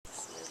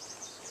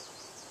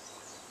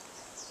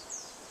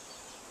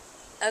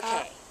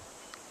Okay,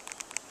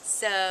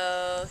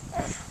 so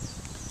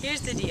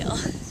here's the deal.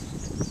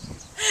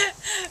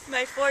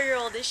 My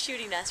 4-year-old is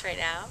shooting us right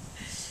now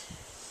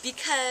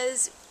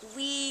because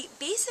we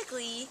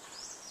basically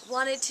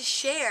wanted to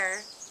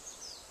share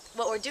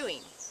what we're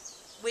doing,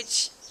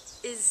 which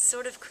is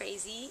sort of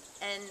crazy,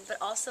 but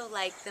also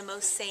like the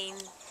most sane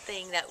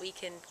thing that we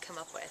can come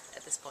up with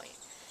at this point.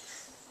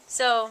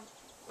 So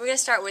we're going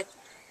to start with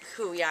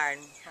who we are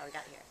and how we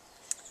got here.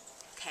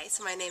 Okay,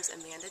 so my name's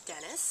Amanda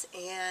Dennis,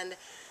 and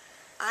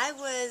I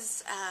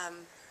was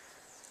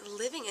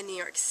living in New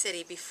York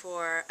City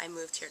before I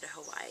moved here to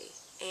Hawaii,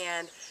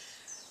 and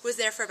was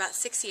there for about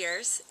 6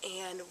 years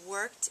and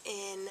worked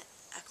in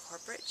a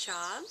corporate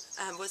job,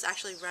 was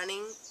actually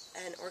running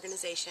an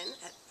organization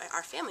at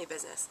our family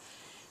business,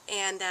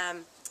 and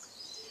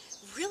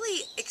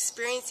really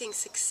experiencing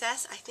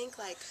success, I think,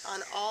 like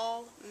on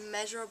all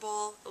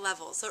measurable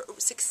levels, or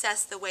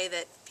success the way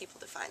that people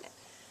define it.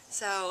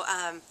 So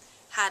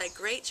had a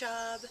great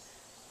job,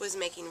 was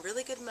making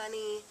really good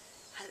money,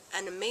 had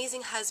an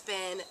amazing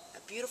husband,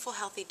 a beautiful,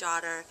 healthy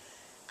daughter.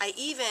 I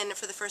even,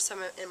 for the first time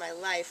in my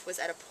life, was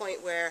at a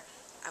point where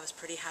I was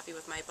pretty happy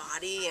with my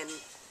body and,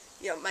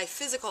 you know, my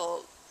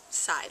physical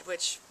side,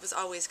 which was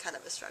always kind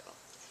of a struggle.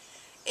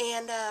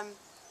 And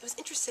it was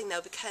interesting, though,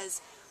 because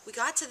we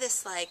got to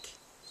this, like,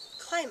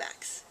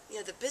 climax. You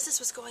know, the business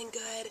was going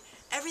good,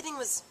 everything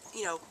was,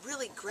 you know,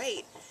 really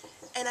great,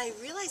 and I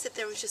realized that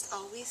there was just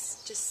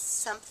always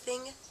just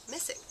something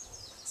missing.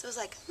 So I was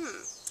like,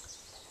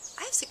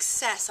 I have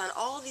success on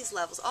all these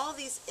levels,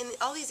 in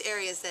all these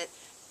areas that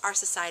our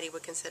society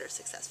would consider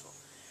successful.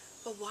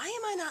 But why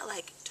am I not,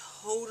 like,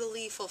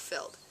 totally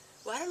fulfilled?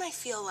 Why don't I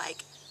feel,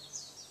 like,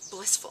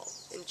 blissful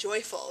and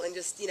joyful and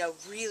just, you know,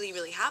 really,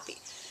 really happy?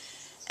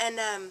 And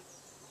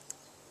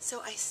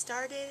so I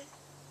started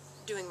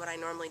doing what I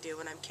normally do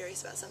when I'm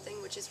curious about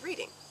something, which is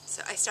reading.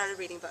 So I started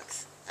reading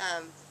books.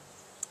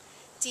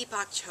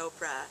 Deepak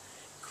Chopra,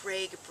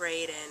 Greg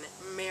Braden,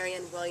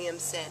 Marianne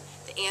Williamson,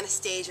 the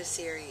Anastasia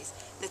series,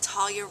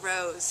 Natalie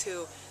Rose,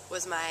 who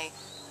was my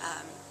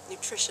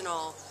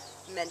nutritional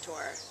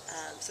mentor,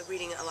 so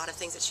reading a lot of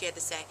things that she had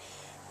to say.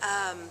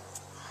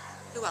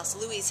 Who else?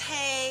 Louise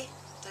Hay.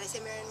 Did I say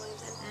Marianne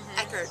Williamson? Mm-hmm.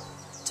 Eckhart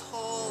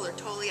Tolle or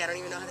Tolle, I don't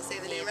even know how to say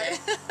the name right.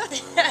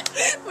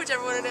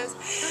 Whichever one it is.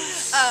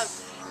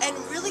 And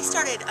really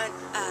started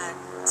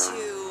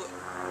to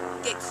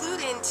get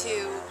clued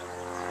into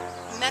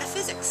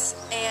metaphysics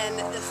and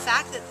the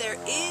fact that there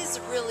is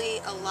really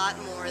a lot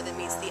more than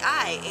meets the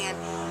eye. And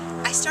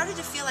I started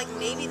to feel like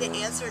maybe the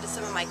answer to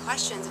some of my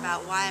questions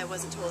about why I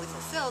wasn't totally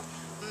fulfilled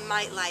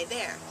might lie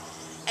there.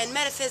 And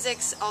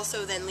metaphysics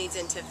also then leads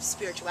into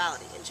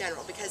spirituality in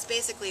general, because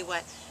basically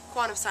what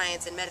quantum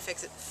science and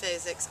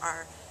metaphysics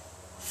are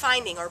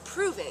finding or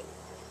proving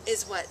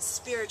is what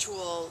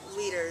spiritual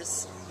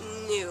leaders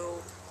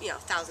knew, you know,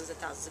 thousands and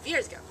thousands of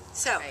years ago.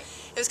 So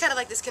It was kind of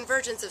like this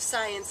convergence of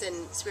science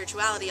and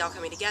spirituality all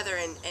coming together,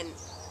 and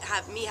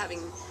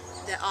having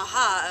the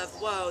aha of,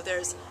 whoa,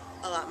 there's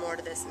a lot more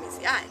to this than meets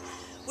the eye,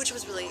 which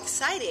was really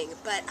exciting.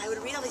 But I would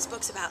read all these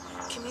books about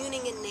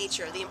communing in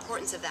nature, the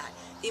importance of that,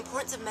 the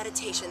importance of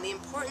meditation, the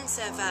importance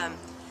of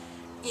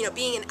you know,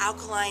 being in an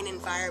alkaline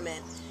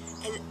environment.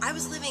 And I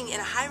was living in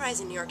a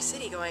high-rise in New York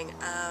City going,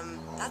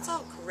 that's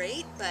all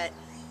great, but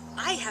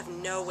I have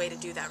no way to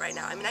do that right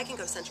now. I mean, I can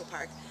go to Central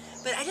Park,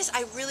 but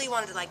I really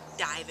wanted to, like,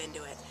 dive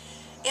into it.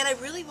 And I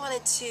really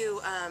wanted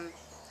to,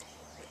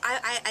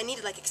 I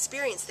needed, like,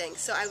 experience things.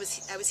 So I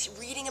was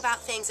reading about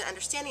things and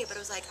understanding it, but I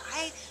was like,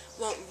 I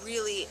won't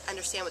really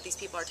understand what these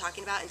people are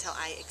talking about until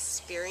I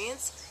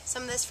experience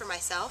some of this for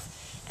myself.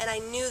 And I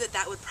knew that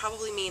that would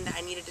probably mean that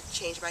I needed to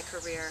change my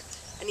career,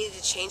 I needed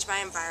to change my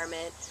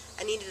environment,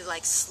 I needed to,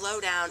 like,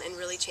 slow down and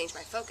really change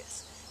my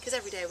focus, because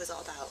every day was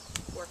all about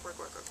work, work,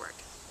 work, work, work.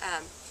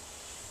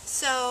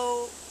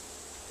 So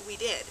we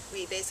did.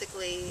 We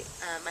basically,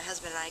 my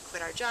husband and I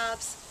quit our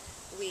jobs.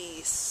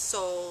 We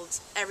sold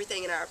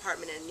everything in our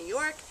apartment in New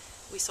York.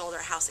 We sold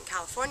our house in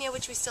California,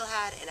 which we still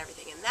had, and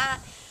everything in that.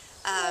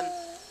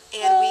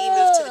 And we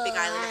moved to the Big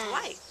Island of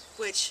Hawaii,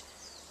 which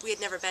we had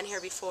never been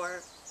here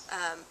before,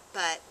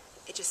 but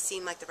it just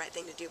seemed like the right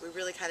thing to do. We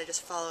really kind of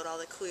just followed all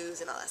the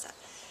clues and all that stuff.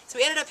 So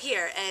we ended up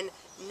here, and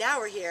now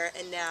we're here,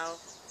 and now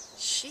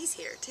she's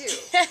here too.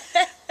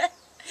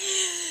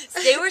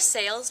 They were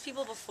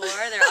salespeople before.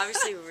 They're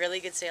obviously really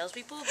good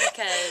salespeople,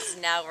 because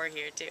now we're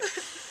here too.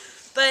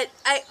 But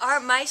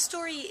my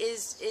story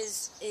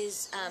is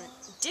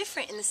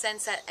different in the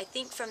sense that I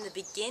think from the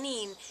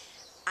beginning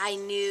I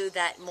knew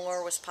that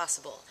more was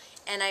possible.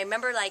 And I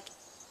remember, like,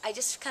 I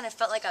just kind of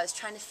felt like I was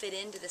trying to fit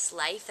into this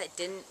life that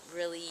didn't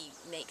really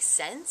make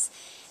sense.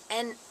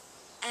 And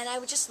I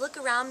would just look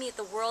around me at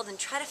the world and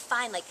try to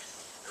find, like,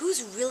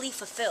 who's really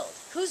fulfilled?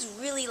 Who's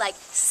really, like,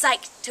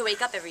 psyched to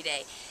wake up every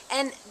day?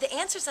 And the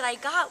answers that I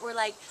got were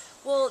like,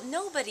 well,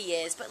 nobody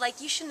is, but,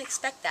 like, you shouldn't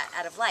expect that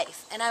out of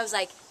life. And I was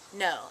like,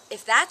 no,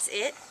 if that's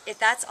it, if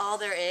that's all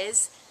there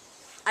is,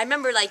 I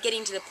remember, like,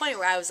 getting to the point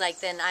where I was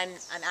like, then I'm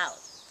out.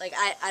 Like,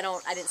 I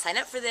didn't sign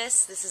up for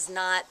this. This is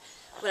not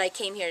what I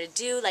came here to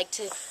do. Like,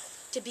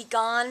 to be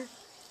gone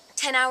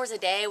 10 hours a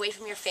day away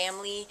from your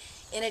family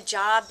in a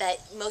job that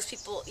most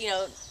people,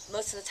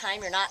 most of the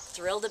time you're not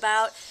thrilled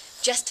about,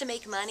 just to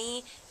make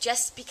money,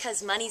 just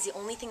because money's the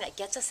only thing that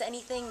gets us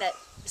anything that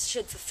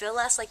should fulfill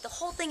us. Like, the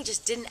whole thing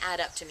just didn't add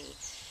up to me.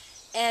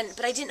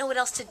 But I didn't know what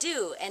else to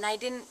do, and I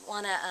didn't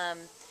want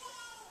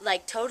to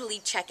totally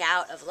check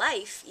out of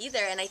life either.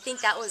 And I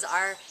think that was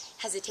our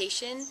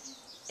hesitation.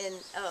 And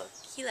oh,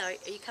 Kilo, are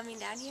you coming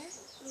down here?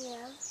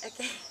 Yeah.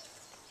 Okay.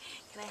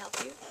 Can I help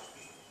you?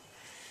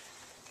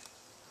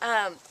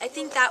 I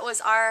think that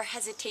was our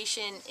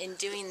hesitation in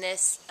doing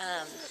this,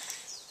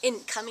 in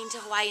coming to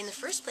Hawaii in the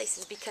first place,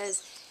 is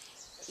because,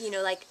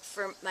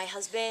 for my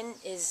husband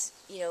is,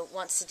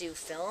 wants to do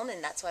film,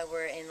 and that's why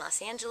we're in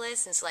Los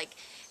Angeles. And it's like,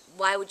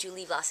 why would you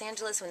leave Los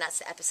Angeles when that's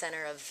the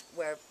epicenter of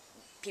where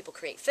people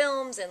create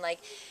films, and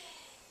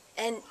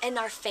and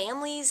our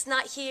family's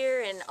not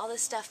here and all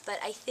this stuff. But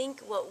I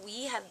think what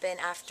we have been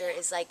after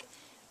is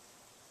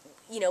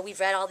we've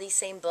read all these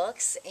same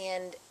books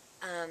and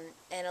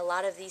a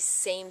lot of these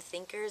same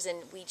thinkers, and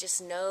we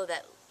just know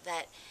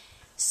that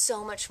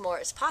so much more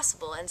is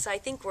possible. And so I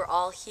think we're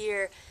all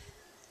here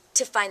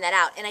to find that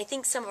out. And I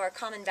think some of our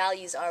common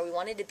values are, we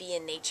wanted to be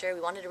in nature,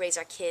 we wanted to raise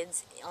our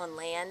kids on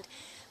land.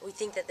 We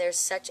think that there's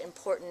such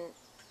important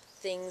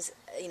things,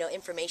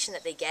 information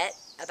that they get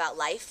about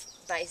life.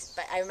 But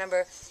I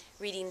remember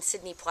reading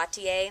Sidney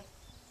Poitier.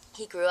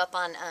 He grew up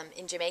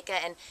in Jamaica,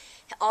 and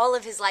all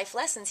of his life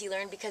lessons he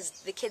learned because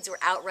the kids were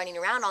out running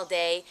around all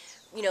day,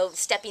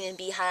 stepping in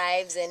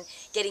beehives and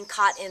getting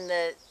caught in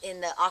the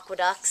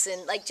aqueducts,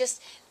 and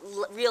just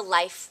real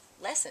life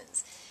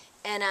lessons.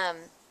 And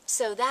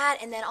so that,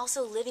 and then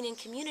also living in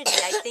community.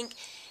 I think,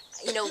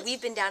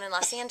 we've been down in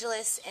Los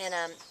Angeles, and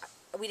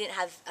we didn't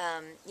have,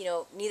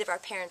 neither of our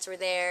parents were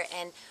there,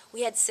 and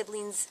we had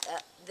siblings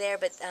there,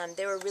 but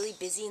they were really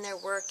busy in their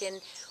work,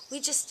 and we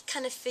just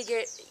kind of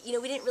figured, we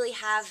didn't really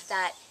have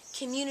that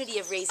community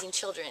of raising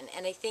children.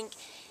 And I think,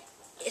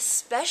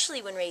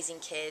 especially when raising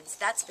kids,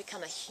 that's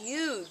become a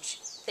huge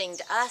thing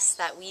to us,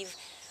 that we've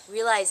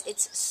realized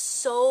it's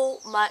so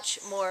much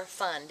more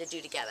fun to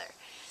do together.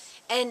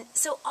 And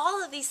so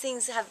all of these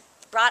things have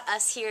brought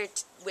us here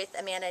with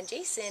Amanda and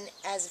Jason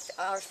as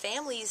our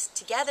families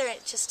together,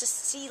 just to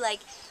see,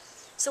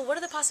 so what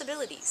are the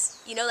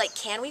possibilities?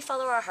 Can we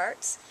follow our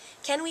hearts?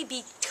 Can we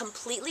be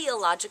completely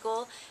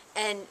illogical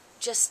and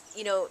just,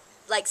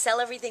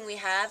 sell everything we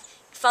have,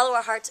 follow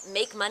our hearts,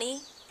 make money,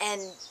 and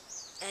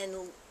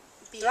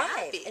Be thrive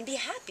happy. and be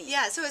happy?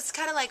 Yeah, so it's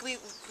kind of like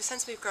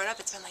since we've grown up,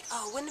 it's been like,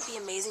 oh, wouldn't it be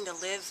amazing to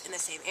live in the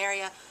same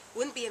area?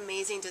 Wouldn't it be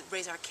amazing to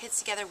raise our kids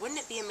together? Wouldn't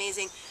it be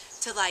amazing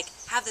to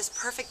have this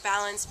perfect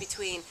balance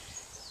between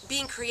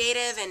being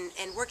creative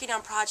and working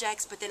on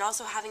projects, but then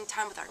also having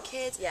time with our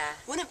kids? Yeah.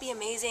 Wouldn't it be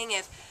amazing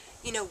if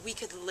we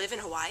could live in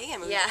Hawaii? I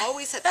mean, Yeah. we've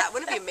always said that.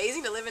 Wouldn't it be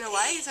amazing to live in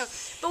Hawaii? So,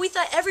 But we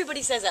thought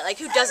everybody says that.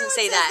 Who doesn't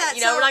say says that? that,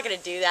 We're so- not going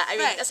to do that. I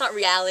mean, Right. that's not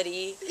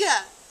reality.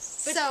 yeah.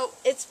 But So,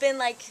 it's been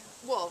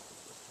well,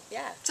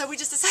 yeah. so we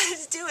just decided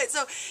to do it.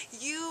 So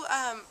you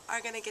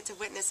are going to get to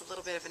witness a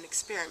little bit of an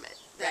experiment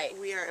that Right.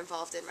 we are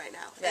involved in right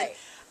now. Right. And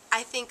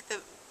I think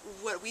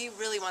what we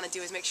really want to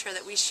do is make sure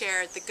that we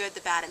share the good,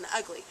 the bad, and the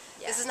ugly.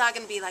 Yeah. This is not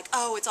going to be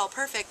oh, it's all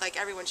perfect,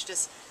 everyone should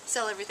just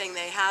sell everything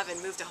they have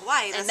and move to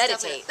Hawaii. And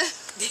That's meditate.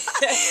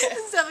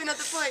 That's definitely not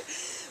the point.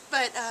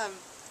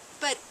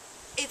 But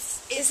it's...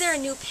 Is there a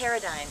new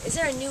paradigm? Is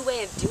there a new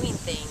way of doing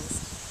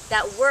things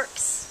that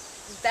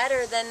works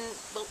better than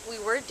what we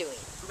were doing?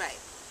 Right.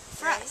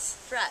 For Right? us.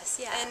 For us,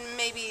 yeah. And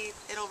maybe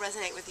it'll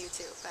resonate with you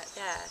too, but...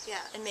 yeah.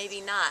 Yeah. And maybe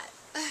not.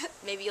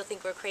 Maybe you'll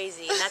think we're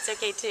crazy, and that's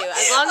okay too.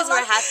 As long as we're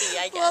happy,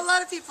 I guess. Well, a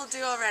lot of people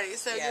do already,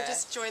 so Yeah. you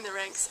just join the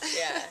ranks.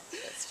 Yeah,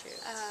 that's true.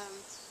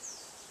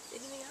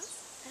 Anything else?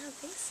 I don't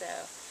think so.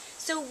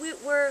 So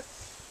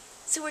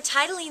we're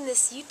titling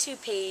this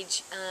YouTube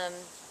page,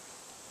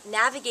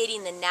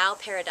 "Navigating the Now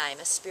Paradigm: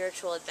 A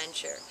Spiritual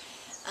Adventure,"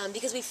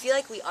 because we feel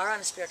like we are on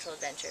a spiritual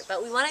adventure.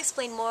 But we want to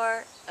explain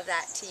more of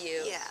that to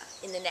you Yeah.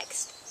 in the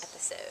next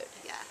episode.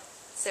 Yeah.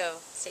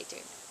 So stay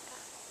tuned.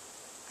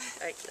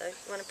 All right, Kilo, you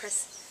want to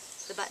press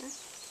the button?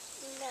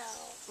 No.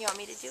 You want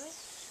me to do it?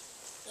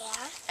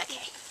 Yeah.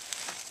 Okay.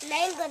 And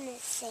I'm gonna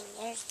sing.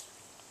 There's